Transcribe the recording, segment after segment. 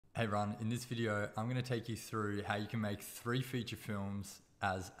Hey Ron, in this video, I'm going to take you through how you can make 3 feature films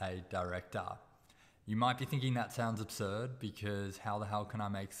as a director. You might be thinking that sounds absurd because how the hell can I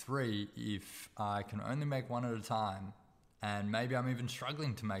make 3 if I can only make 1 at a time? And maybe I'm even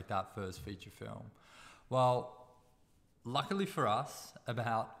struggling to make that first feature film. Well, luckily for us,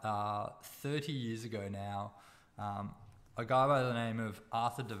 about 30 years ago now, a guy by the name of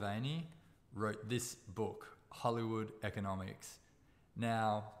Arthur Devaney wrote this book, Hollywood Economics.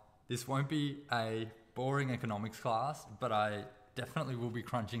 Now, this won't be a boring economics class, but I definitely will be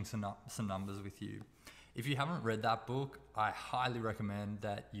crunching some numbers with you. If you haven't read that book, I highly recommend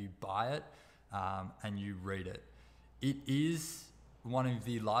that you buy it and you read it. It is one of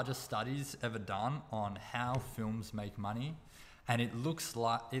the largest studies ever done on how films make money, and it looks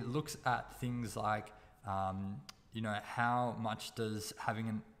at things like how much does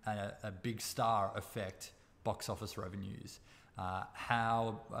having a big star affect box office revenues.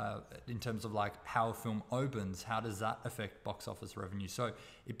 In terms of like how a film opens, how does that affect box office revenue? So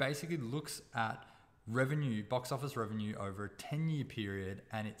it basically looks at revenue, box office revenue over a 10-year period,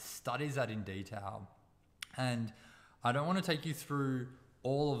 and it studies that in detail. And I don't want to take you through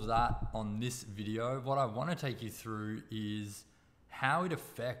all of that on this video. What I want to take you through is how it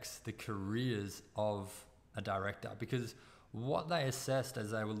affects the careers of a director, because what they assessed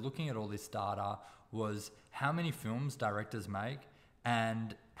as they were looking at all this data was how many films directors make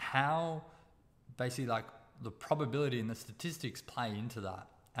and how basically like the probability and the statistics play into that.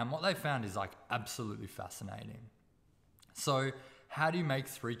 And what they found is like absolutely fascinating. So how do you make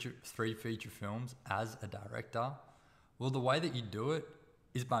 3 feature films as a director? Well, the way that you do it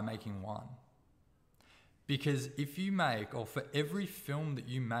is by making 1. Because if you make, or for every film that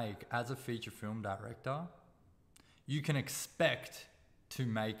you make as a feature film director, you can expect to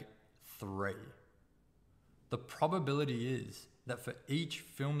make 3. The probability is that for each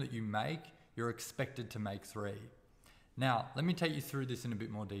film that you make, you're expected to make 3. Now, let me take you through this in a bit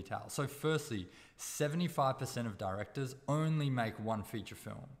more detail. So firstly, 75% of directors only make 1 feature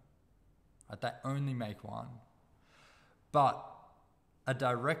film. Right? They only make 1. But a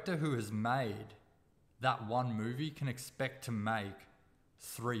director who has made that 1 movie can expect to make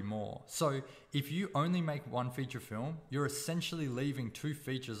 3 more. So if you only make 1 feature film, you're essentially leaving 2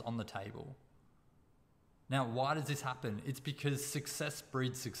 features on the table. Now, why does this happen? It's because success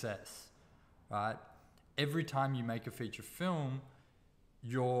breeds success, right? Every time you make a feature film,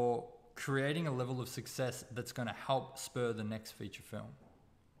 you're creating a level of success that's going to help spur the next feature film.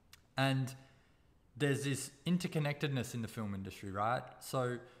 And there's this interconnectedness in the film industry, right?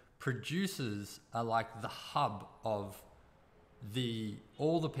 So producers are like the hub of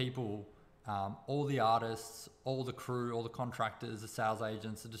all the people, all the artists, all the crew, all the contractors, the sales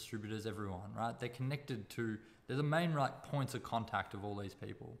agents, the distributors, everyone, right? They're the main points of contact of all these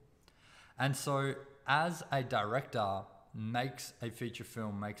people. And so as a director makes a feature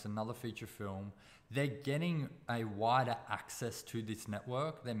film, makes another feature film, they're getting a wider access to this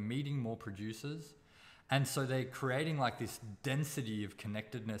network. They're meeting more producers. And so they're creating like this density of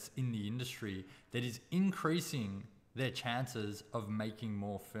connectedness in the industry that is increasing their chances of making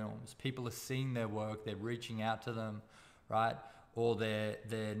more films. People are seeing their work, they're reaching out to them, right? Or they're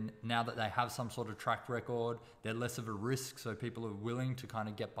now that they have some sort of track record, they're less of a risk, so people are willing to kind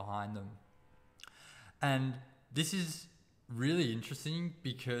of get behind them. And this is really interesting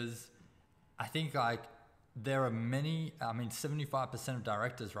because I think like there are 75% of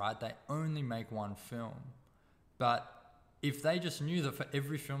directors, right? They only make 1 film. But if they just knew that for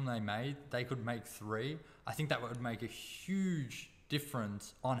every film they made, they could make 3, I think that would make a huge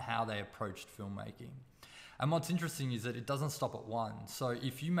difference on how they approached filmmaking. And what's interesting is that it doesn't stop at 1. So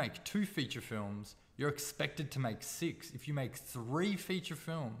if you make 2 feature films, you're expected to make 6. If you make 3 feature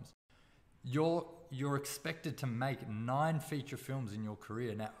films, you're expected to make 9 feature films in your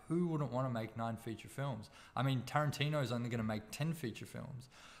career. Now, who wouldn't want to make 9 feature films? I mean, Tarantino's only going to make 10 feature films.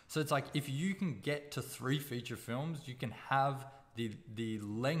 So it's like, if you can get to 3 feature films, you can have the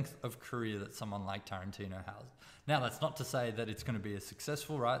length of career that someone like Tarantino has. Now, that's not to say that it's going to be as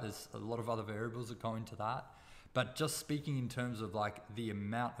successful, right? There's a lot of other variables that go into that. But just speaking in terms of like the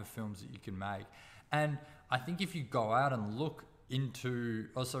amount of films that you can make. And I think if you go out and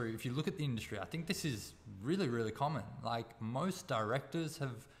if you look at the industry, I think this is really, really common. Like most directors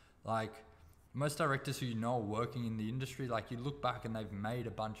who you know are working in the industry, like you look back and they've made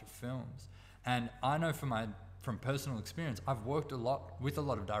a bunch of films. And I know from personal experience, I've worked with a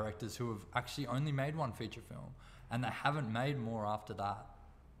lot of directors who have actually only made 1 feature film and they haven't made more after that.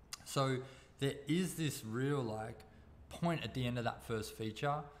 So there is this real like point at the end of that first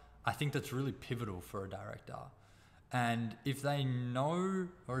feature, I think that's really pivotal for a director. And if they know,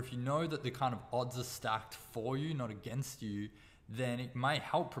 or if you know that the kind of odds are stacked for you, not against you, then it may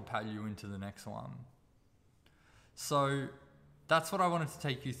help propel you into the next one. So that's what I wanted to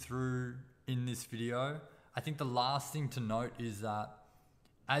take you through in this video. I think the last thing to note is that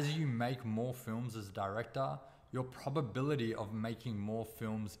as you make more films as a director, your probability of making more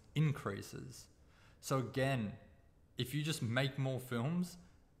films increases. So again, if you just make more films,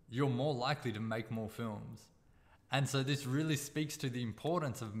 you're more likely to make more films. And so this really speaks to the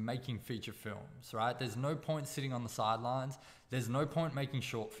importance of making feature films, right? There's no point sitting on the sidelines. There's no point making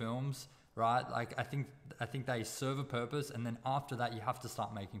short films, right? Like I think they serve a purpose, and then after that you have to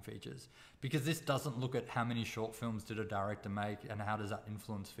start making features, because this doesn't look at how many short films did a director make and how does that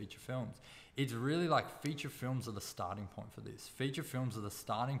influence feature films. It's really like feature films are the starting point for this. Feature films are the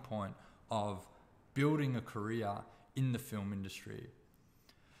starting point of building a career in the film industry.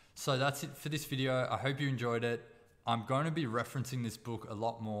 So that's it for this video. I hope you enjoyed it. I'm going to be referencing this book a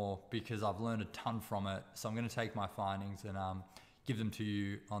lot more because I've learned a ton from it. So I'm going to take my findings and give them to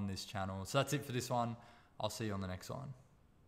you on this channel. So that's it for this one. I'll see you on the next one.